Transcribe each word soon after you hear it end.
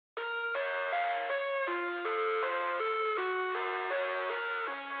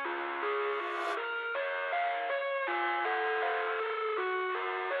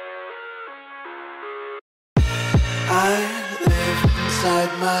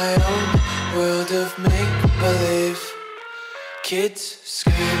my own world of make-believe. Kids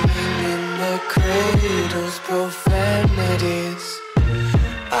screaming in the cradles, profanities.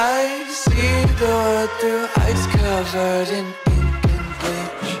 I see the world through ice covered in ink and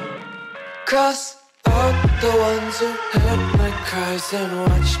bleach. Cross out the ones who heard my cries and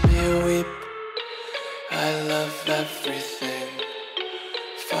watched me weep. I love everything.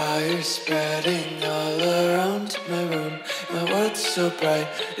 Fire spreading all around my room. My world's so bright,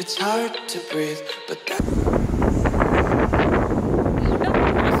 it's hard to breathe, but that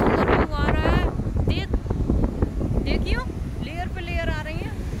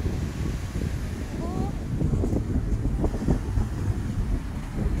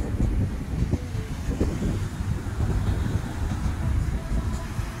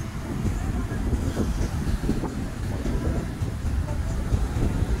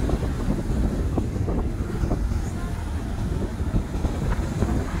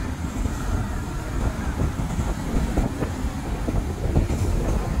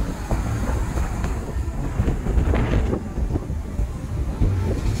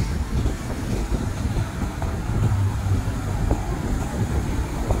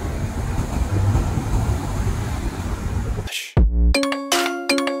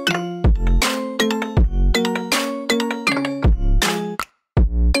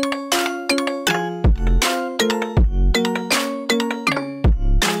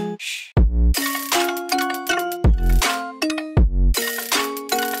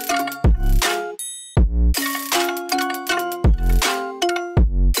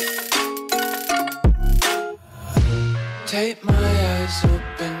tape my eyes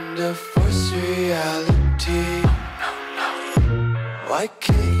open to force reality. Why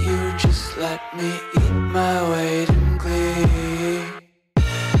can't you just let me eat my weight in glee?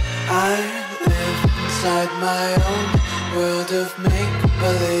 I live inside my own world of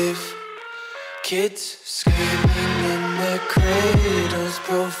make-believe. Kids screaming in their cradles,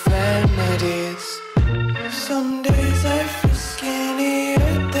 profanities. Some days I feel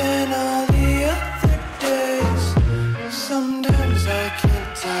skinnier than all the other days. Sometimes I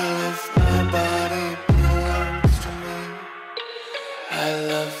can't tell if my body belongs to me. I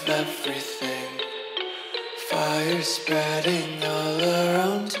love everything. Fire spreading all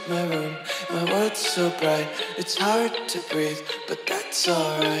around my room. My world's so bright, it's hard to breathe, but that's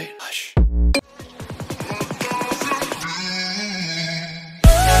alright. Hush.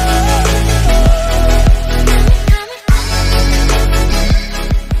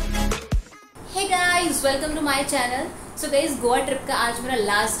 Welcome to my channel. So guys, Goa trip का आज मेरा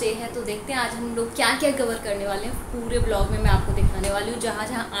last day है, तो देखते हैं आज हम लोग क्या क्या कवर करने वाले हैं। पूरे ब्लॉग में मैं आपको दिखाने वाली हूँ जहाँ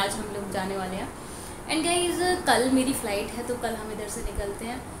जहाँ आज हम लोग जाने वाले हैं। एंड गाइस, कल मेरी फ़्लाइट है, तो कल हम इधर से निकलते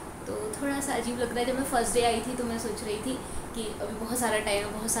हैं। तो थोड़ा सा अजीब लग रहा है। जब मैं फर्स्ट डे आई थी तो मैं सोच रही थी कि अभी बहुत सारा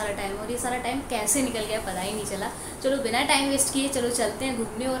टाइम और ये सारा टाइम कैसे निकल गया पता ही नहीं चला। चलो बिना टाइम वेस्ट किए चलो चलते हैं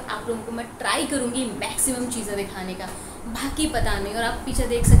घूमने, और आप लोगों को मैं ट्राई करूँगी मैक्सिमम चीज़ें दिखाने का। बाकी पता नहीं, और आप पीछे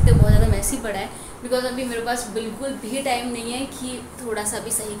देख सकते हो बहुत ज़्यादा मैसी पड़ा है, बिकॉज अभी मेरे पास बिल्कुल भी टाइम नहीं है कि थोड़ा सा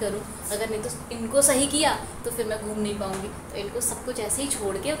भी सही करूँ। अगर नहीं तो इनको सही किया तो फिर मैं घूम नहीं पाऊँगी। तो इनको सब कुछ ऐसे ही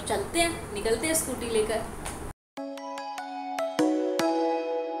छोड़ के और चलते हैं, निकलते हैं स्कूटी लेकर।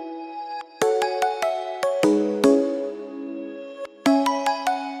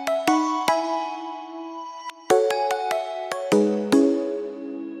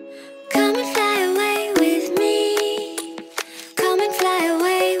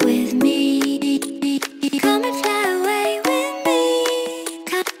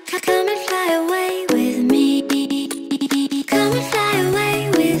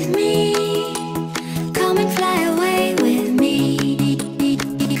 Come and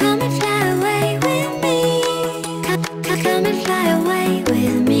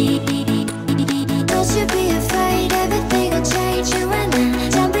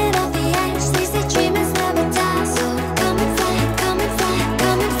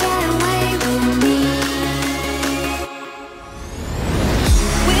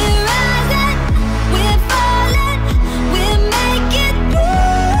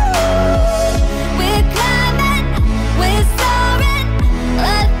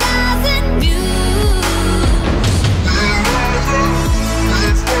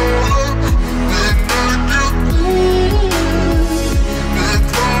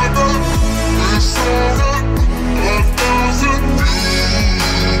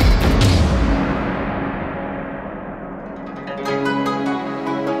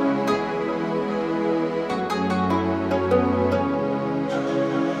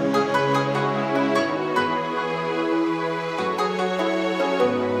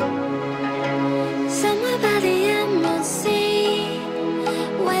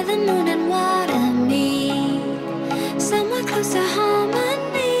where the moon and water meet, somewhere close to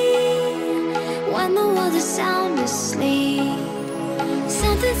harmony. When the world is sound asleep,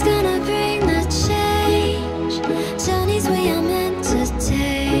 something's gonna bring the change. Journeys we are meant to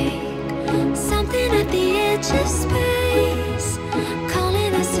take, something at the edge of space,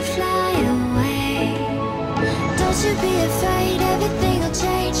 calling us to fly away. Don't you be afraid, everything will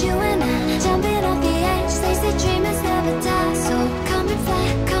change. You and I, jumping off the edge. They say dreamers never die, so come and fly,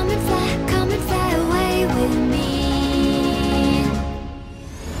 come and fly, come and fly away with me.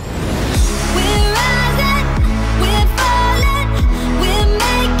 We're rising, we're falling, we're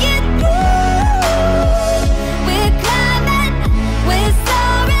making through. We're climbing, we're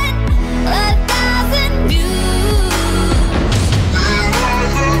soaring, 1,000 views. We're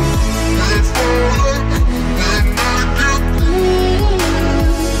rising, we're falling, we're making through.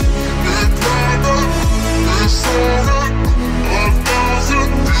 We're climbing, we're soaring, 1,000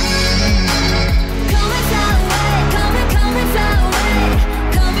 views. Come and fly away, come and fly away,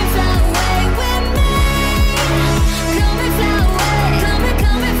 come and fly away with me. Come and fly away,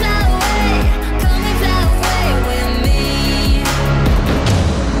 come and fly away, come and fly away with me.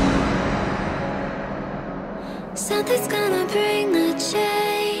 Something's gonna bring the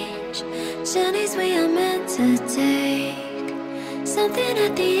change. Journeys we are meant to take, something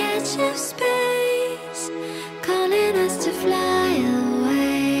at the edge of space, calling us to fly away.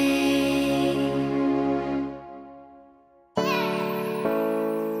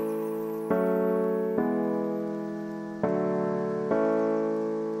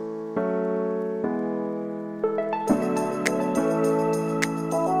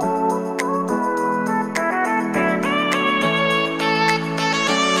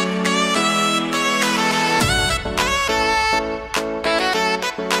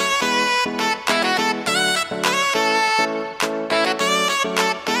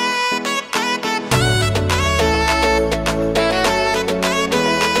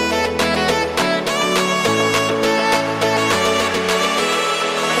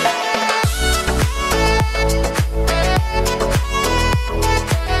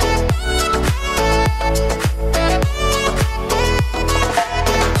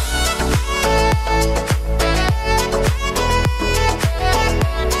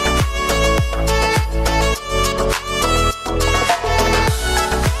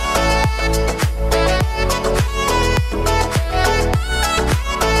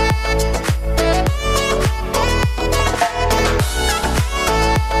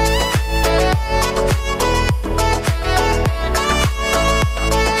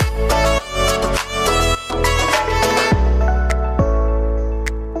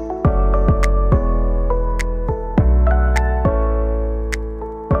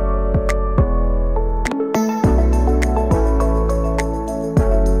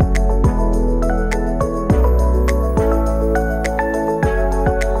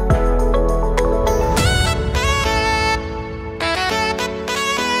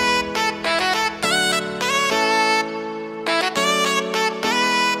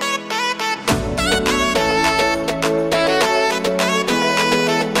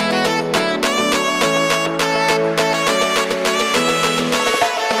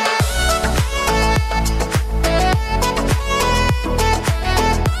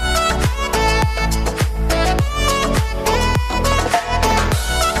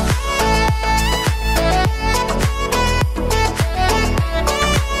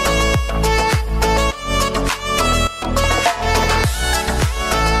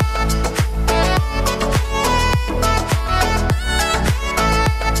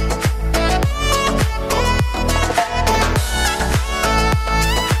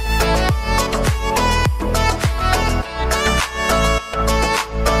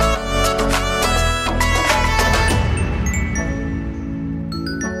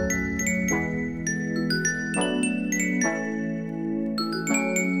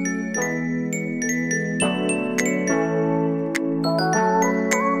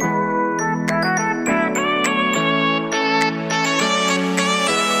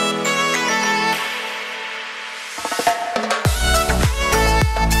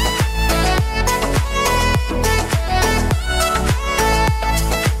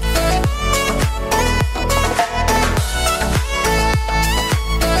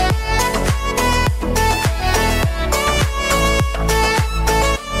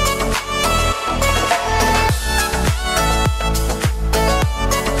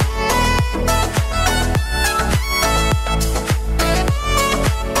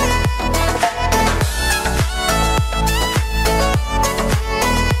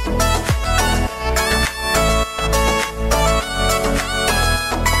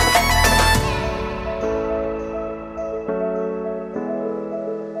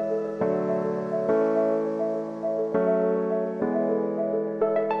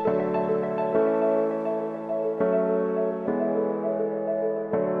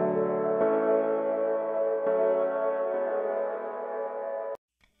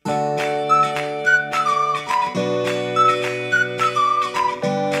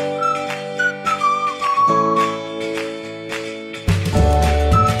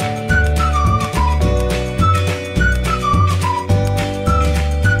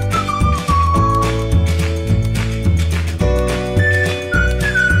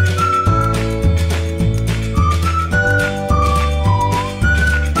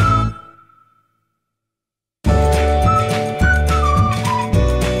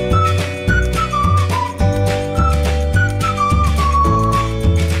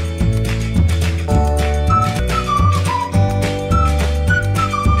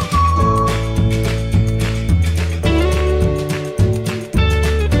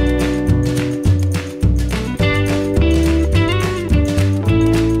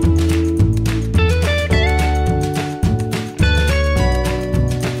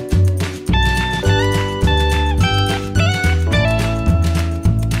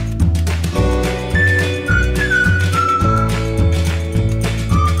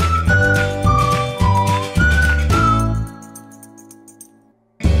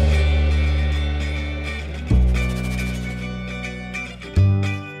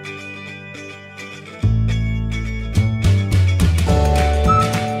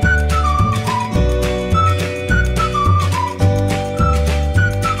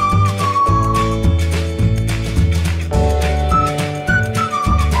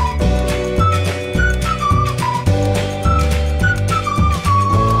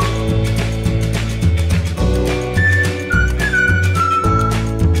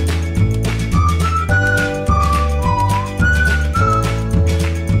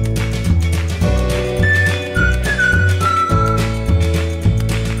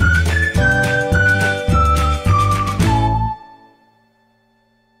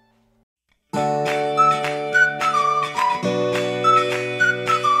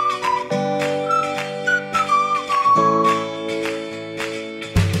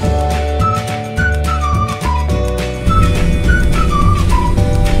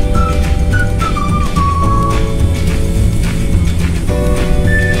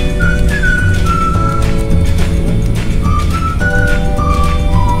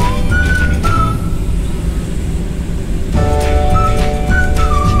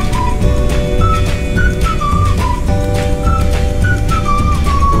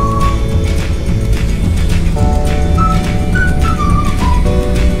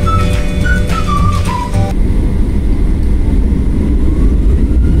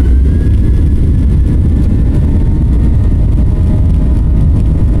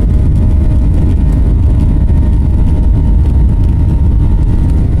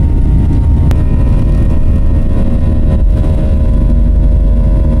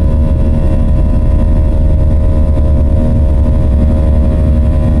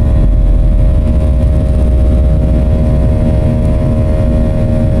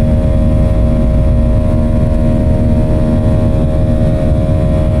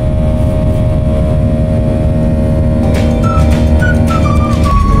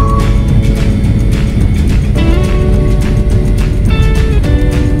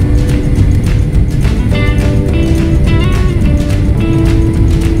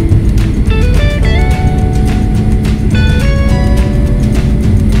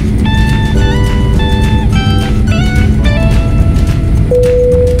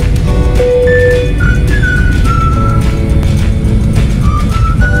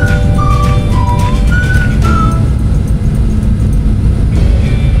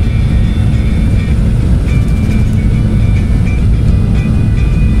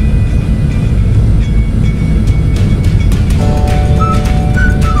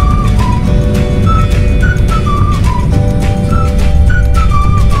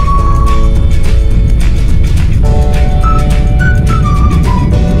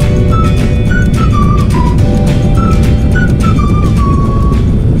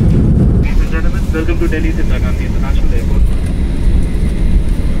 to Delhi's Indira Gandhi International Airport.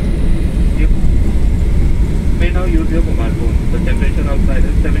 You may now use your mobile phone. The temperature outside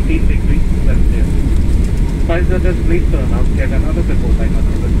is 17 degrees Celsius. Passengers, please turn out, get another report by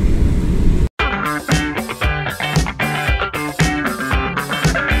another.